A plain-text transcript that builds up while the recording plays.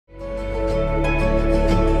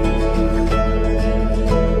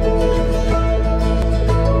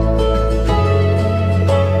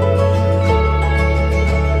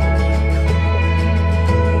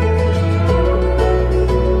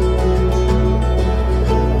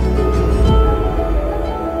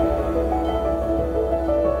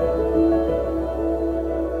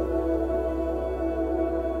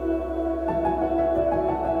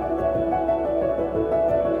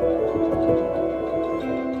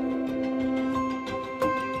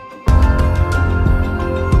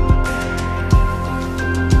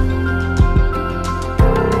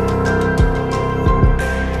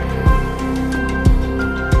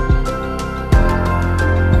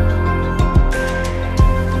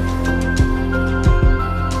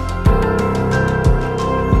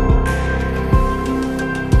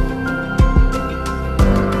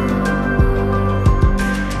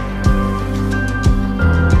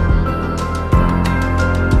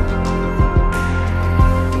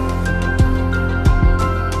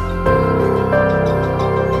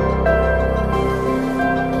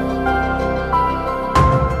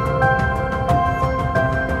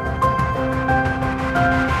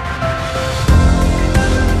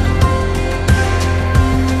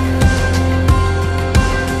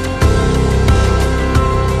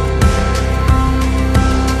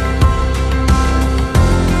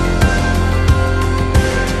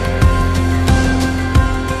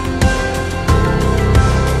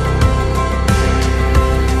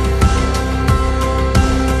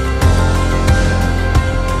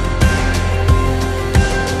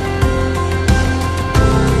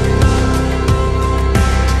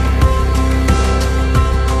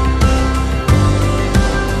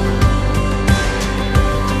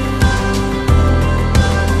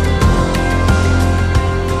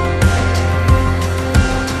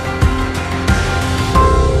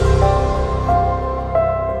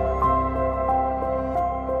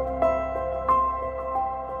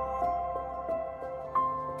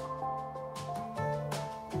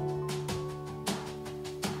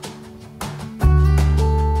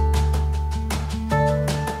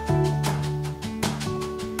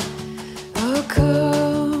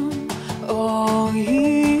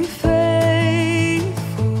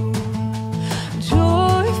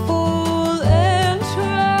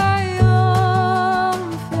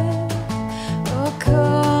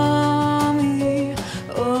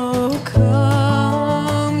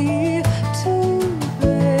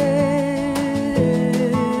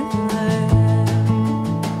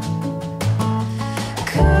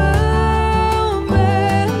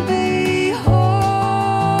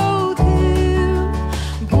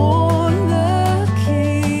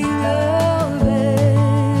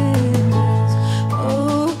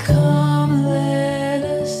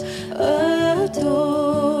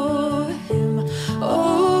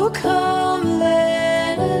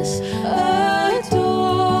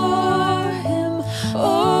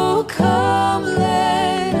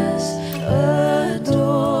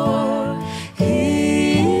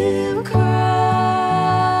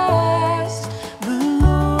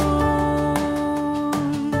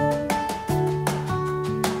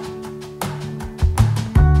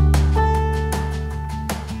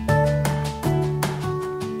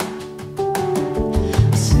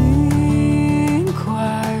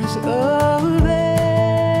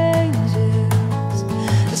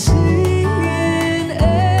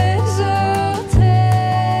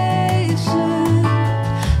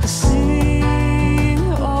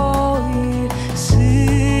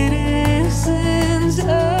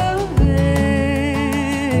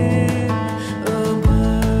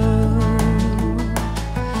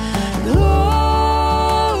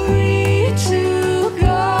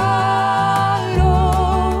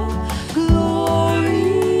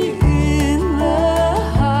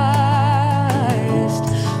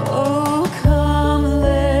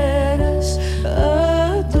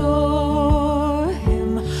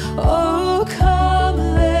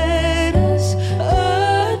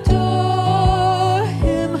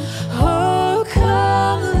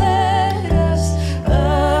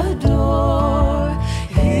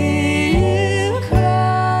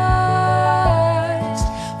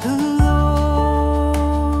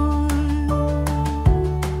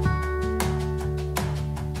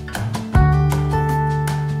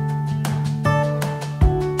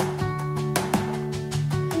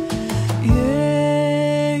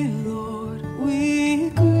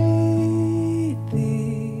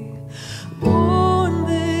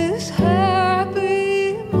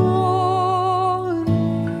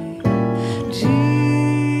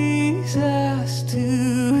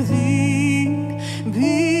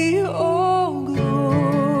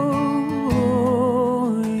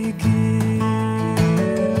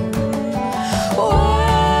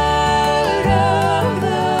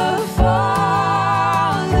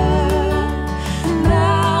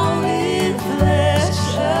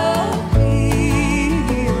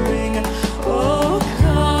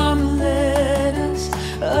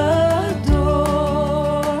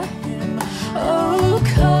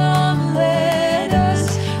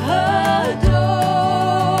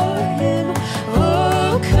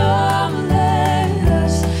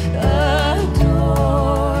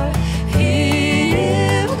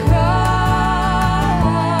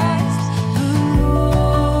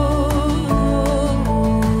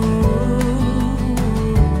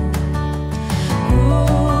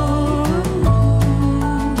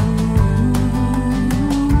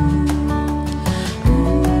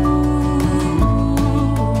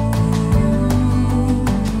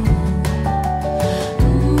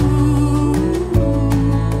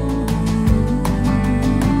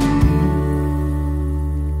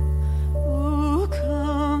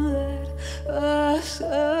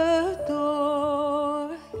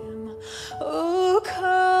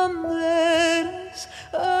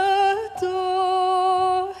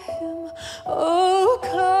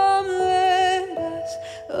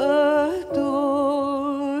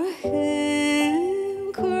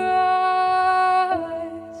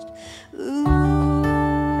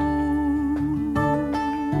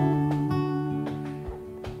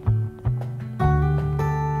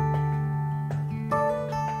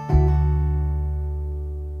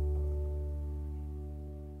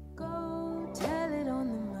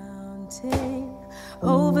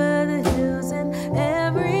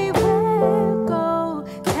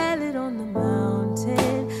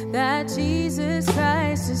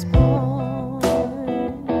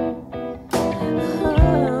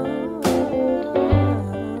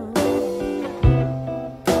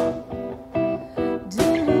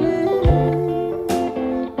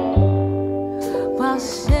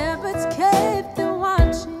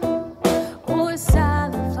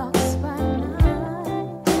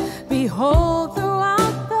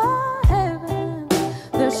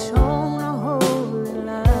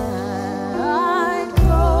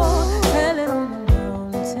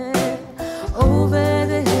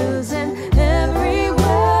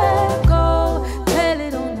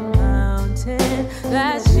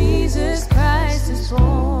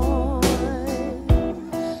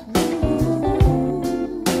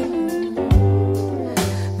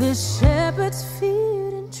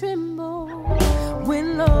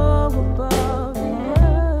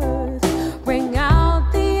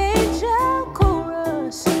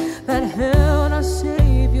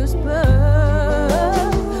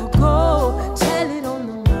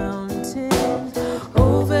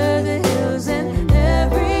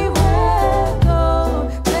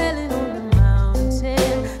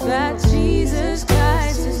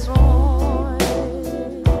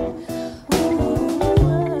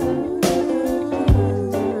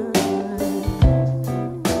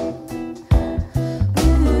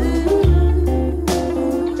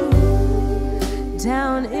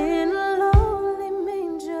Down in a lonely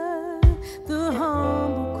manger, the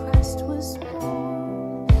humble Christ was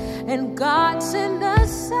born, and God sent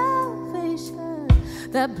us salvation,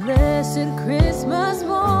 that blessed Christmas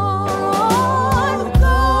morn.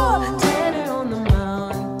 Go, tell it on the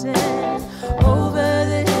mountain, over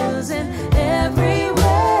the hills and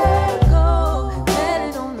everywhere. Go, tell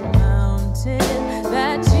it on the mountain,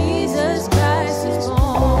 that Jesus Christ is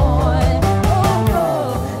born.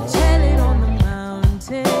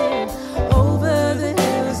 Over the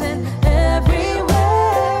hills and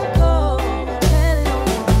everywhere, go tell it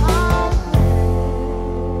on the mountain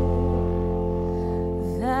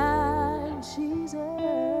that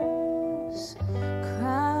Jesus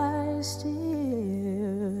Christ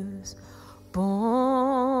is born.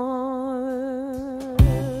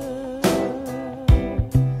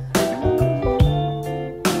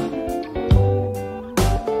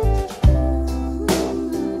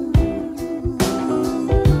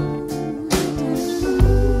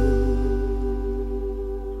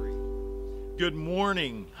 Good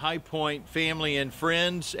morning, High Point family and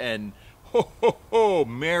friends, and ho, ho, ho,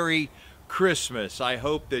 Merry Christmas. I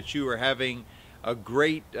hope that you are having a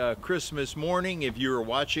great Christmas morning. If you are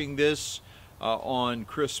watching this on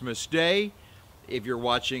Christmas Day, if you're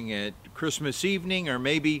watching it Christmas evening, or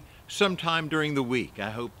maybe sometime during the week,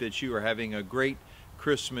 I hope that you are having a great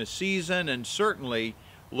Christmas season, and certainly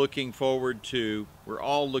looking forward to, we're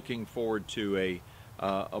all looking forward to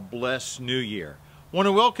a blessed new year. I want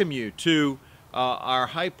to welcome you to our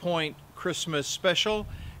High Point Christmas special,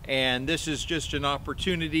 and this is just an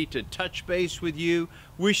opportunity to touch base with you,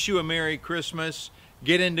 wish you a Merry Christmas,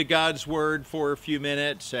 get into God's Word for a few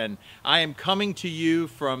minutes. And I am coming to you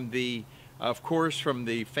from the, of course, from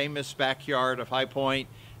the famous backyard of High Point.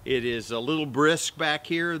 It is a little brisk back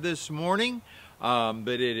here this morning, but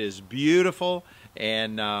it is beautiful,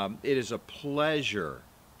 and it is a pleasure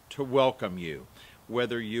to welcome you.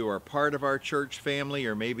 Whether you are part of our church family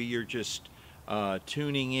or maybe you're just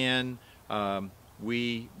tuning in,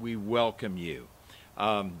 we welcome you.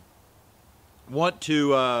 Want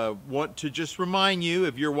to just remind you,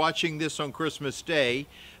 if you're watching this on Christmas Day,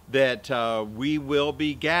 that we will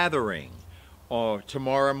be gathering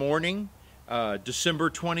tomorrow morning, December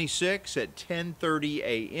 26th at 10:30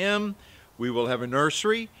 a.m. We will have a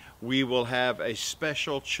nursery. We will have a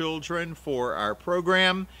special children for our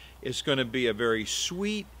program. It's going to be a very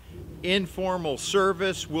sweet, informal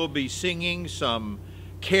service. We'll be singing some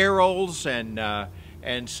carols, and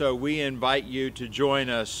so we invite you to join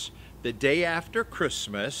us the day after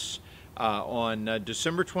Christmas on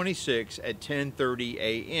December 26th at 10:30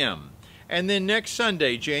 a.m. And then next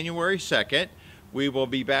Sunday, January 2nd, we will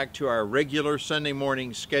be back to our regular Sunday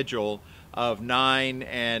morning schedule of 9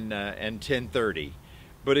 and 10:30.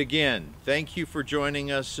 But again, thank you for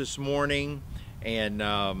joining us this morning. And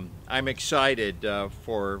I'm excited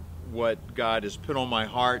for what God has put on my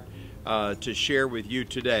heart to share with you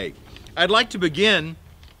today. I'd like to begin,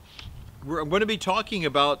 we're going to be talking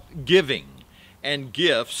about giving and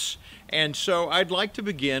gifts. And so I'd like to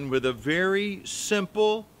begin with a very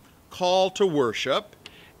simple call to worship.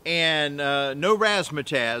 And no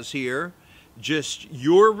razzmatazz here, just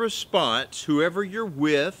your response, whoever you're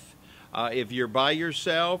with. If you're by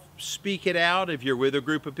yourself, speak it out. If you're with a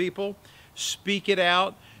group of people, speak it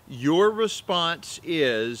out. Your response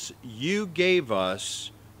is, you gave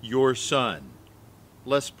us your son.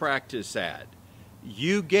 Let's practice that.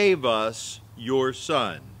 You gave us your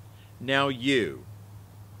son. Now you.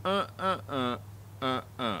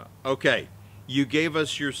 Okay, you gave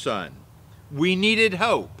us your son. We needed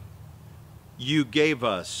hope. You gave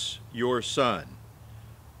us your son.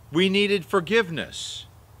 We needed forgiveness.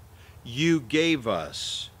 You gave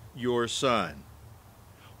us your son.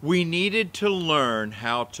 We needed to learn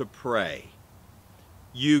how to pray.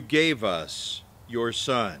 You gave us your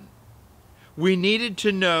son. We needed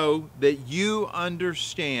to know that you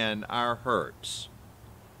understand our hurts.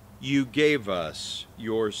 You gave us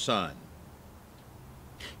your son.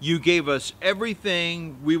 You gave us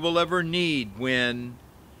everything we will ever need when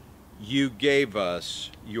you gave us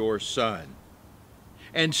your son.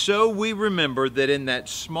 And so we remember that in that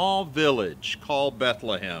small village called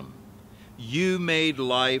Bethlehem, you made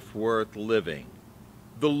life worth living,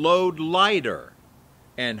 the load lighter,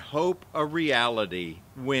 and hope a reality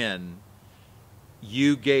when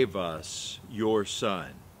you gave us your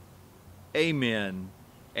son. Amen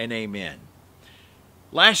and amen.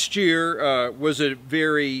 Last year was a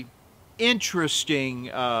very interesting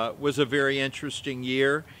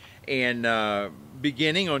year, and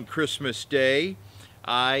beginning on Christmas Day,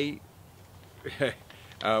 I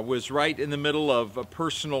was right in the middle of a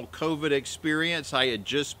personal COVID experience. I had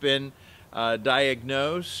just been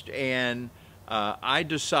diagnosed, and I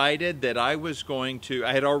decided that I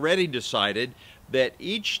had already decided that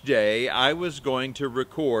each day I was going to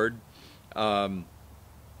record the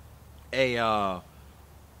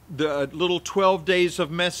little 12 days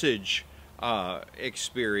of message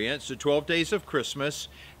experience, the 12 days of Christmas,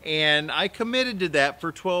 and I committed to that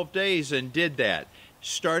for 12 days and did that,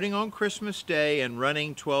 starting on Christmas Day and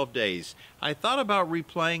running 12 days. I thought about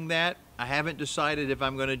replaying that. I haven't decided if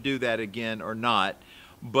I'm going to do that again or not,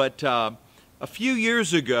 but a few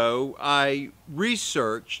years ago I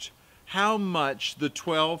researched how much the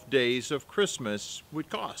 12 days of Christmas would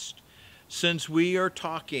cost. Since we are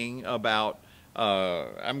talking about,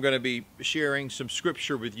 I'm going to be sharing some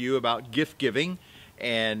scripture with you about gift giving,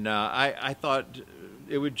 and I thought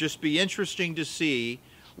it would just be interesting to see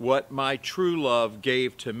what my true love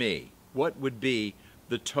gave to me. What would be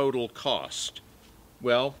the total cost?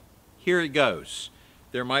 Well, here it goes.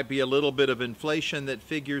 There might be a little bit of inflation that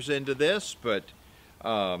figures into this, but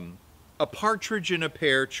a partridge in a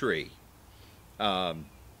pear tree. Cost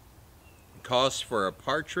for a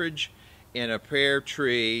partridge in a pear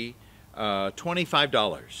tree,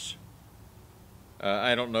 $25.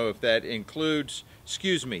 I don't know if that includes,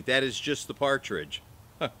 excuse me, that is just the partridge.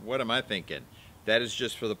 What am I thinking? That is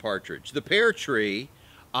just for the partridge. The pear tree,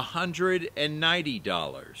 $190.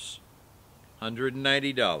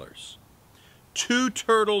 $190. Two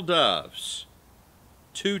turtle doves,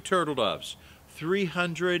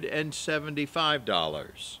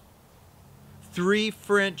 $375. 3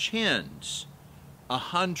 French hens,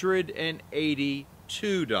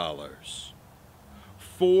 $182.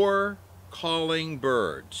 4 calling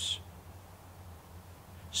birds,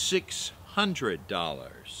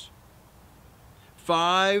 $600.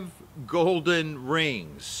 5 golden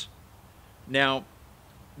rings. Now,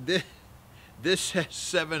 this has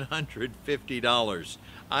 $750.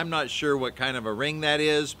 I'm not sure what kind of a ring that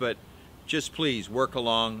is, but just please work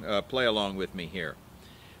along, play along with me here.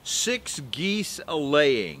 6 geese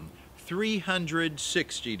a-laying,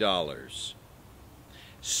 $360.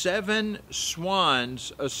 7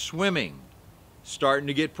 swans a-swimming, starting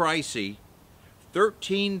to get pricey,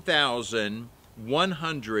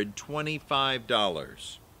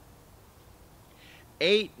 $13,125.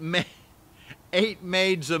 8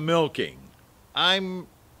 maids a-milking.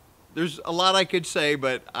 There's a lot I could say,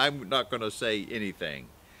 but I'm not going to say anything.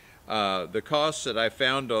 The cost that I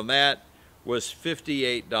found on that was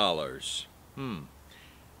 $58.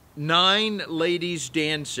 9 ladies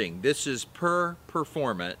dancing. This is per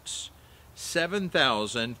performance.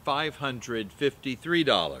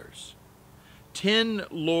 $7,553. 10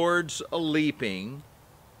 lords a-leaping.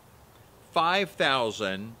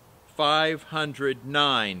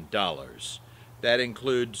 $5,509. That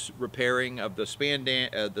includes repairing of the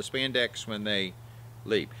spandex when they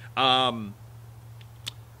leap.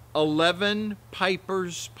 11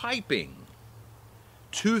 pipers piping,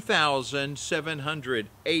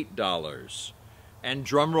 $2,708. And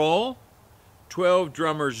drum roll, 12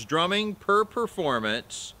 drummers drumming per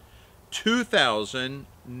performance,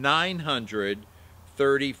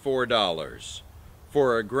 $2,934,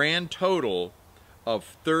 for a grand total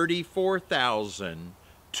of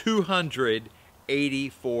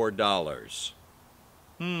 $34,284.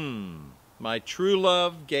 My true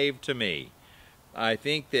love gave to me. I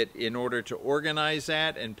think that in order to organize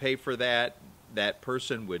that and pay for that, that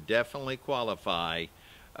person would definitely qualify,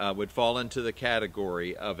 would fall into the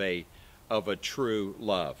category of a true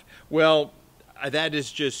love. Well, that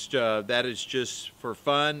is just for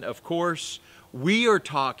fun. Of course, we are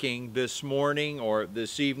talking this morning or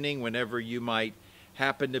this evening, whenever you might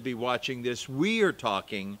happen to be watching this, we are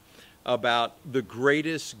talking about the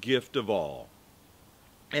greatest gift of all.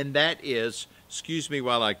 And that is, excuse me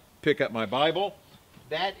while I pick up my Bible,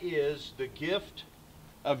 that is the gift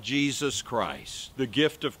of Jesus Christ, the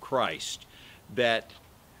gift of Christ that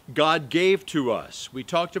God gave to us. We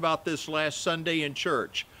talked about this last Sunday in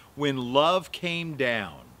church, when love came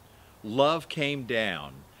down,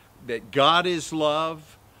 that God is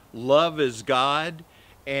love, love is God,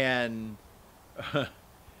 and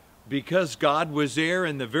because God was there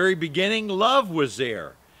in the very beginning, love was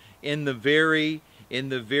there in the very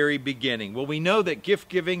beginning. Well, we know that gift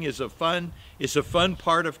giving is a fun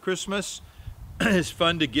part of Christmas. It's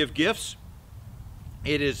fun to give gifts.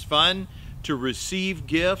 It is fun to receive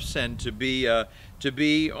gifts and to be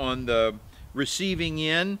on the receiving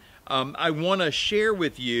end. I want to share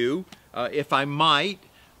with you, if I might,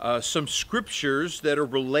 some scriptures that are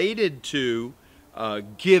related to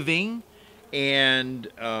giving, and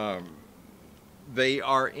they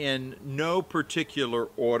are in no particular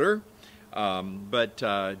order. But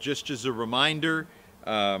just as a reminder,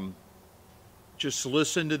 just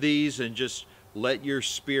listen to these and just let your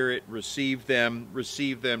spirit receive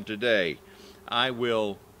them today. I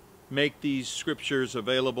will make these scriptures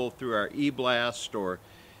available through our e-blast or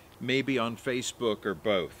maybe on Facebook or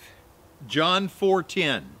both. John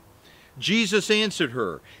 4:10. Jesus answered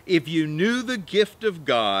her, "If you knew the gift of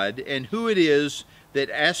God and who it is that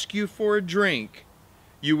asks you for a drink,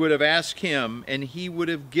 you would have asked him, and he would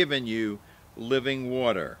have given you living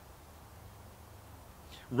water."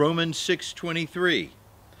 Romans 6:23.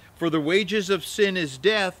 For the wages of sin is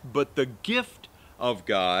death, but the gift of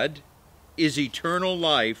God is eternal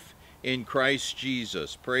life in Christ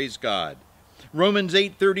Jesus. Praise God. Romans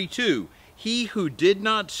 8:32. He who did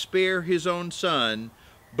not spare his own son,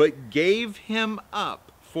 but gave him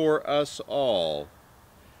up for us all,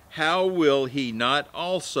 how will he not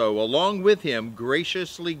also, along with him,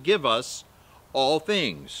 graciously give us all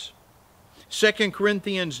things? 2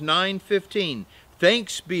 Corinthians 9:15.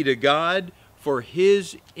 Thanks be to God for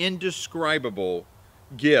his indescribable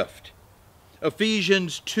gift.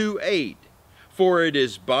 Ephesians 2:8. For it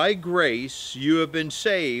is by grace you have been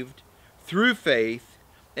saved through faith,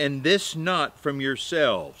 and this not from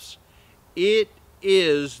yourselves. It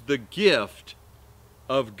is the gift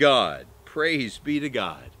of God. Praise be to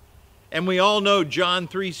God. And we all know John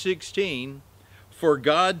 3:16, for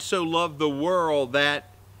God so loved the world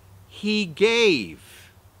that he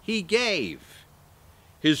gave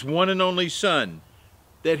his one and only Son,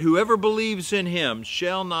 that whoever believes in him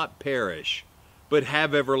shall not perish, but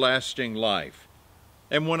have everlasting life.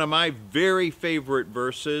 And one of my very favorite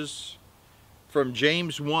verses from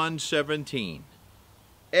James 1:17.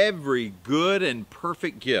 Every good and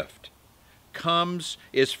perfect gift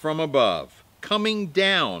is from above, coming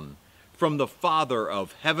down from the Father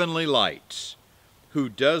of heavenly lights, who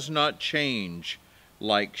does not change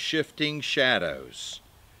like shifting shadows.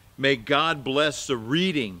 May God bless the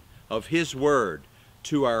reading of his word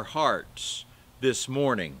to our hearts this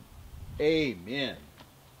morning. Amen.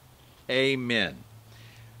 Amen.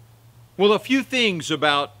 Well, a few things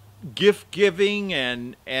about gift giving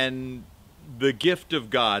and the gift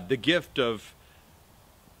of God, the gift of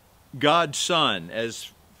God's Son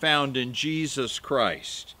as found in Jesus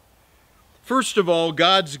Christ. First of all,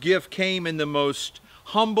 God's gift came in the most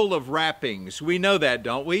humble of wrappings. We know that,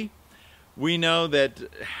 don't we? We know that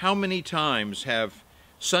how many times have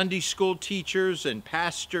Sunday school teachers and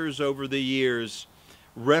pastors over the years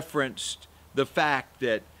referenced the fact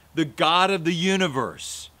that the God of the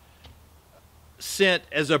universe sent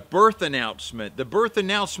as a birth announcement, the birth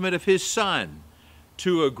announcement of his Son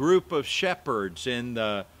to a group of shepherds in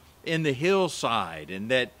the hillside, and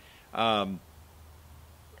that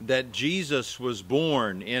Jesus was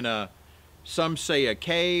born in some say a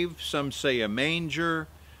cave, some say a manger,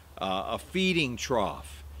 a feeding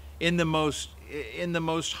trough, in the most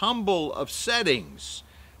humble of settings,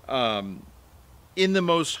 in the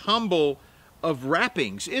most humble of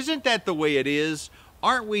wrappings. Isn't that the way it is?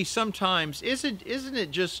 Aren't we sometimes? Isn't it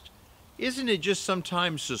just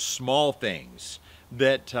sometimes the small things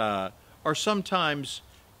that are sometimes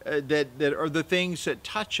that are the things that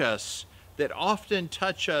touch us, that often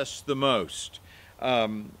touch us the most.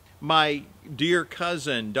 My dear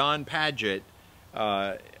cousin Don Paget,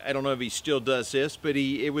 I don't know if he still does this, but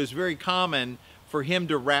it was very common for him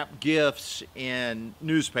to wrap gifts in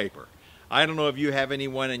newspaper. I don't know if you have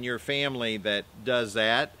anyone in your family that does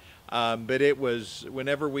that. But it was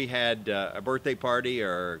whenever we had a birthday party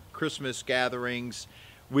or Christmas gatherings,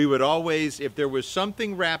 we would always, if there was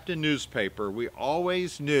something wrapped in newspaper, we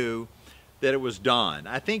always knew that it was Don.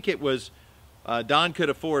 I think it was, Don could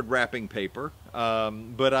afford wrapping paper,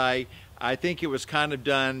 but I think it was kind of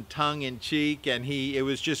done tongue-in-cheek, and it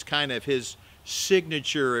was just kind of his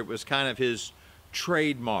signature. It was kind of his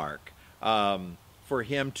trademark for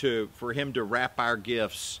him to wrap our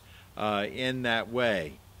gifts in that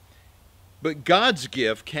way. But God's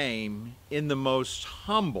gift came in the most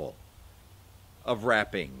humble of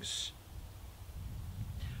wrappings.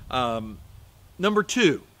 Number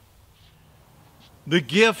two, the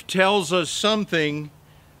gift tells us something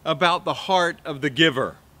about the heart of the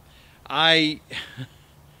giver. I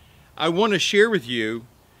want to share with you,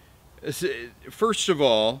 first of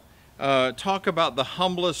all, talk about the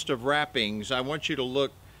humblest of wrappings. I want you to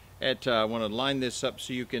look at, I want to line this up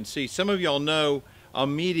so you can see. Some of y'all know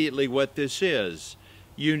immediately what this is.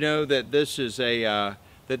 You know that this is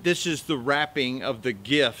the wrapping of the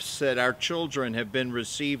gifts that our children have been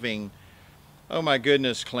receiving. Oh my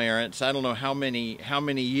goodness, Clarence, I don't know how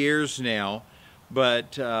many years now,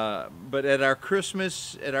 but at our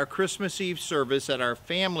Christmas Eve service, at our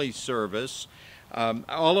family service,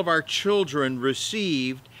 all of our children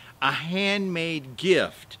received a handmade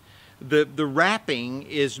gift The wrapping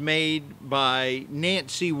is made by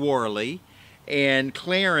Nancy Worley, and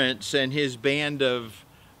Clarence and his band of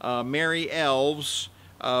merry elves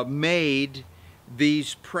made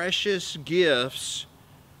these precious gifts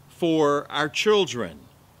for our children.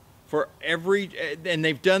 And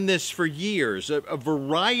they've done this for years, a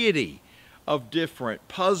variety of different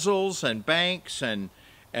puzzles and banks and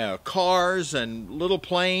cars and little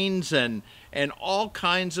planes and all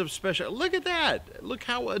kinds of special. Look at that. Look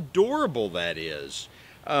how adorable that is.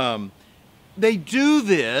 They do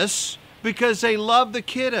this because they love the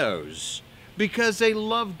kiddos, because they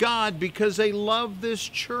love God, because they love this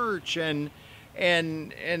church. And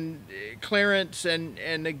Clarence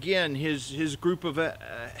and again his group of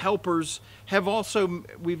helpers have also,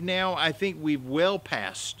 I think we've well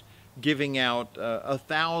past giving out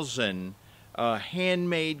 1,000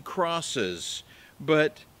 handmade crosses.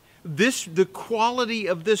 But the quality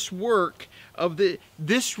of this work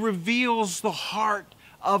this reveals the heart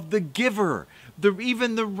of the giver.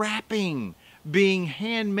 Even the wrapping being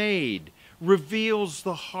handmade reveals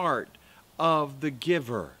the heart of the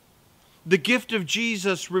giver. The gift of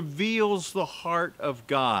Jesus reveals the heart of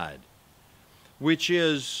God, which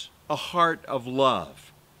is a heart of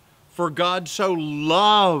love. For God so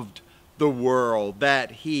loved the world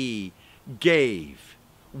that He gave.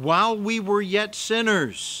 While we were yet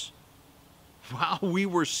sinners, while we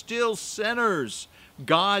were still sinners,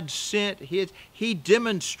 God He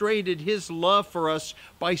demonstrated His love for us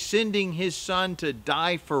by sending His Son to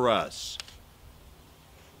die for us.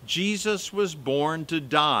 Jesus was born to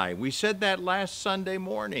die. We said that last Sunday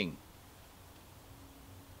morning.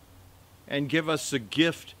 And give us the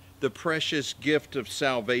gift, the precious gift of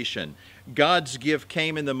salvation. God's gift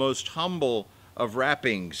came in the most humble of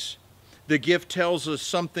wrappings. The gift tells us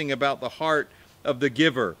something about the heart of the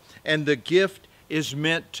giver, and the gift is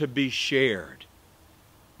meant to be shared.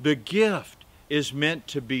 The gift is meant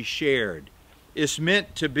to be shared. It's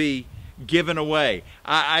meant to be given away.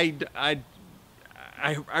 I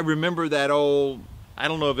remember that old, I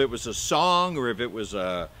don't know if it was a song or if it was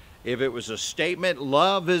a statement.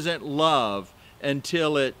 Love isn't love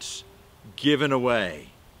until it's given away.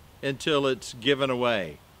 Until it's given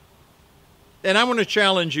away. And I want to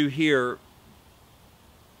challenge you here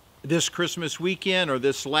this Christmas weekend or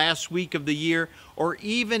this last week of the year or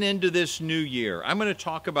even into this new year. I'm going to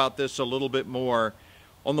talk about this a little bit more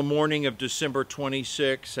on the morning of December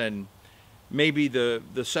 26th and maybe the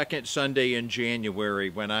second Sunday in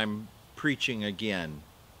January when I'm preaching again.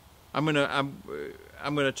 I'm going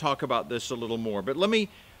to talk about this a little more. But let me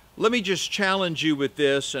just challenge you with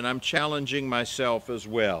this, and I'm challenging myself as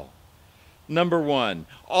well. Number one,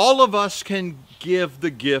 all of us can give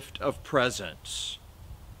the gift of presence.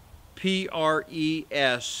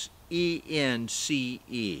 Presence.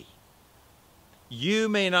 You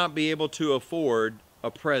may not be able to afford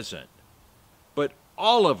a present, but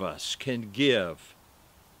all of us can give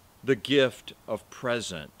the gift of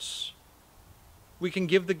presence. We can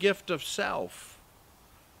give the gift of self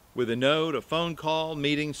with a note, a phone call,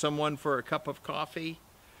 meeting someone for a cup of coffee.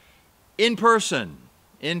 In person,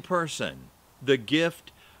 the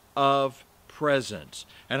gift of presence.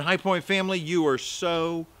 And High Point family, you are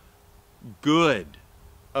so good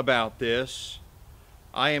about this.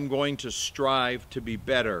 I am going to strive to be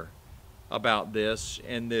better about this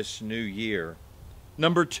in this new year.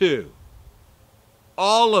 Number two,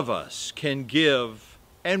 all of us can give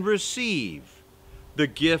and receive the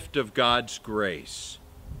gift of God's grace.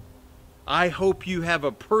 I hope you have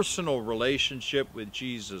a personal relationship with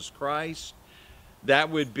Jesus Christ.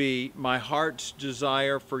 That would be my heart's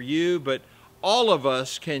desire for you, but all of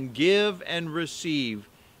us can give and receive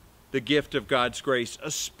the gift of God's grace,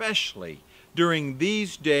 especially during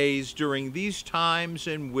these days, during these times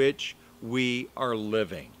in which we are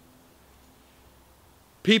living.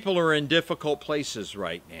 People are in difficult places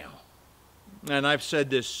right now. And I've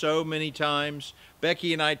said this so many times.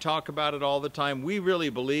 Becky and I talk about it all the time. We really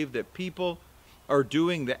believe that people are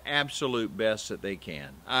doing the absolute best that they can.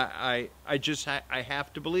 I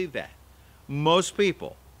have to believe that. Most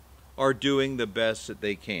people are doing the best that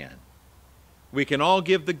they can. We can all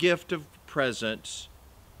give the gift of presence.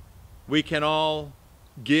 We can all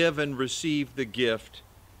give and receive the gift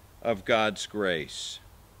of God's grace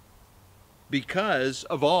because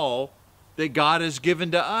of all that God has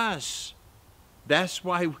given to us. That's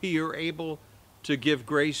why we are able to give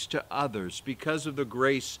grace to others, because of the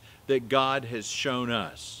grace that God has shown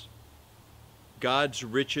us. God's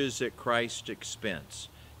riches at Christ's expense.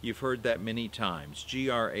 You've heard that many times.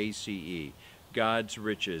 G-R-A-C-E. God's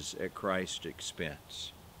riches at Christ's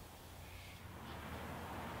expense.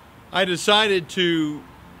 I decided to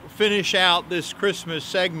finish out this Christmas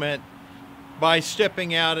segment by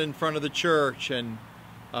stepping out in front of the church and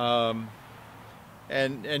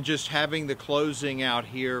just having the closing out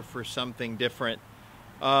here for something different.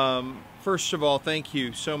 First of all, thank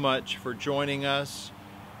you so much for joining us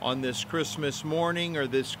on this Christmas morning or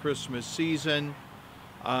this Christmas season.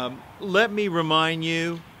 Let me remind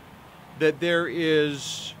you that there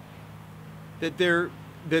is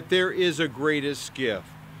a greatest gift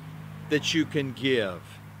that you can give,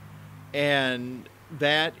 and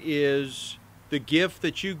that is the gift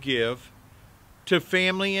that you give to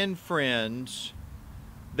family and friends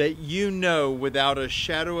that you know without a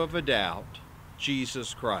shadow of a doubt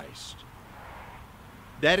Jesus Christ.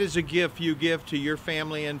 That is a gift you give to your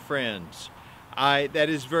family and friends. That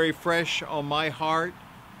is very fresh on my heart,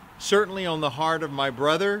 certainly on the heart of my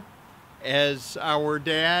brother, as our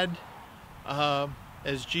dad,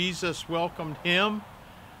 as Jesus welcomed him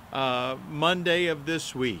Monday of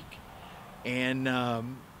this week. And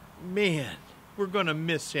man, we're going to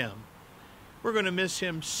miss him. We're going to miss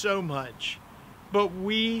him so much. But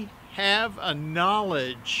we have a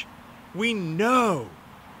knowledge. We know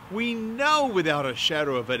without a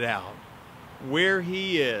shadow of a doubt where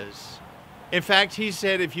he is. In fact, he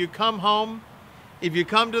said, if you come home, if you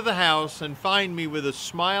come to the house and find me with a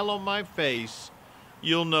smile on my face,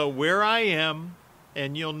 you'll know where I am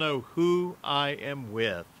and you'll know who I am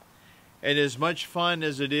with. And as much fun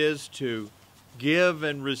as it is to give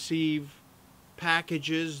and receive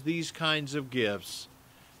packages, these kinds of gifts,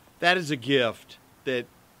 that is a gift that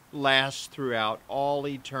lasts throughout all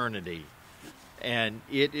eternity. And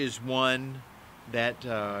it is one that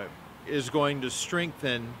is going to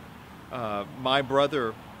strengthen my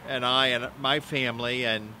brother and I and my family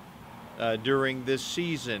and during this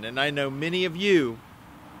season. And I know many of you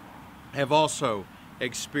have also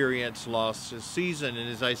experienced loss this season. And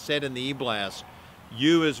as I said in the e-blast,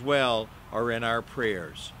 you as well are in our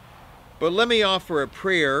prayers. But let me offer a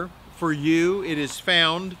prayer for you. It is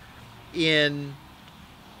found in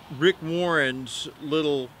Rick Warren's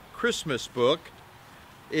little Christmas book.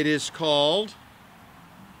 It is called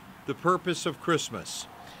The Purpose of Christmas.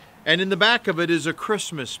 And in the back of it is a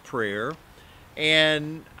Christmas prayer.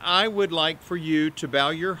 And I would like for you to bow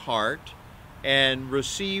your heart and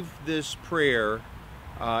receive this prayer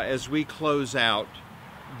as we close out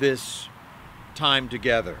this time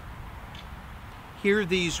together. Hear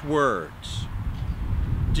these words.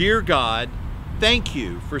 Dear God, thank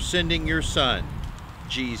you for sending your Son,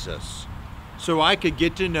 Jesus, so I could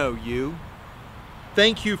get to know you.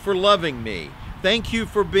 Thank you for loving me. Thank you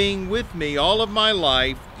for being with me all of my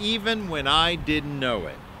life, even when I didn't know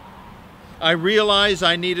it. I realize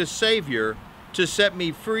I need a Savior to set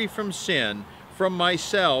me free from sin, from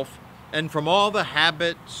myself, and from all the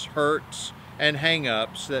habits, hurts, and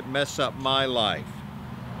hang-ups that mess up my life.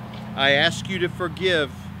 I ask you to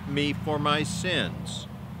forgive me for my sins.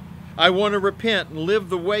 I want to repent and live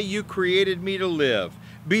the way you created me to live.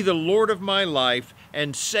 Be the Lord of my life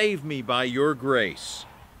and save me by your grace.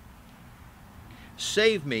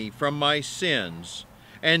 Save me from my sins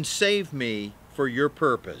and save me for your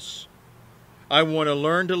purpose. I want to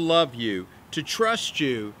learn to love you, to trust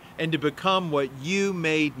you, and to become what you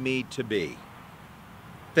made me to be.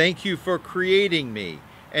 Thank you for creating me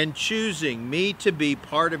and choosing me to be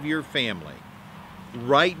part of your family.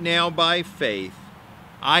 Right now, by faith,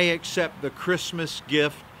 I accept the Christmas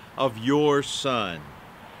gift of your Son.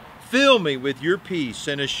 Fill me with your peace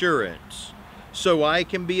and assurance so I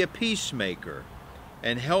can be a peacemaker,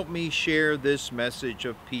 and help me share this message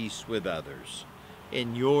of peace with others.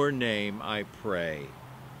 In your name I pray.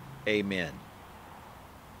 Amen.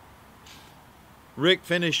 Rick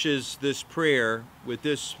finishes this prayer with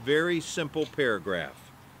this very simple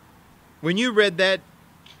paragraph. When you read that,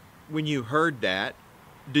 when you heard that,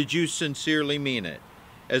 did you sincerely mean it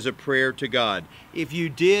as a prayer to God? If you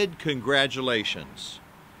did, congratulations.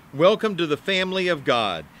 Welcome to the family of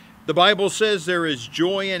God. The Bible says there is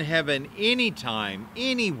joy in heaven anytime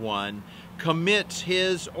anyone commits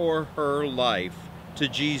his or her life to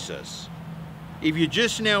Jesus. If you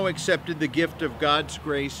just now accepted the gift of God's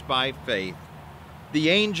grace by faith, the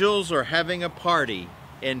angels are having a party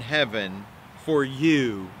in heaven for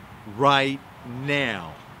you right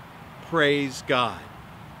now. Praise God.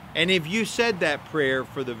 And if you said that prayer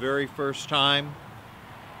for the very first time,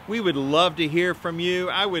 we would love to hear from you.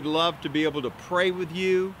 I would love to be able to pray with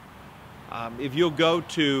you. If you'll go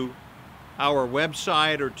to our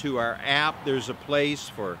website or to our app, there's a place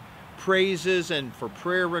for praises and for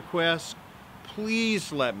prayer requests.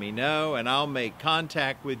 Please let me know and I'll make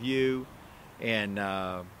contact with you, and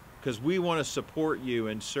because we want to support you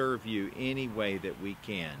and serve you any way that we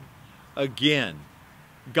can. Again,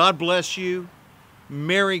 God bless you.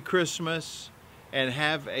 Merry Christmas, and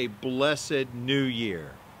have a blessed New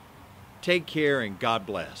Year. Take care and God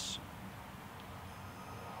bless.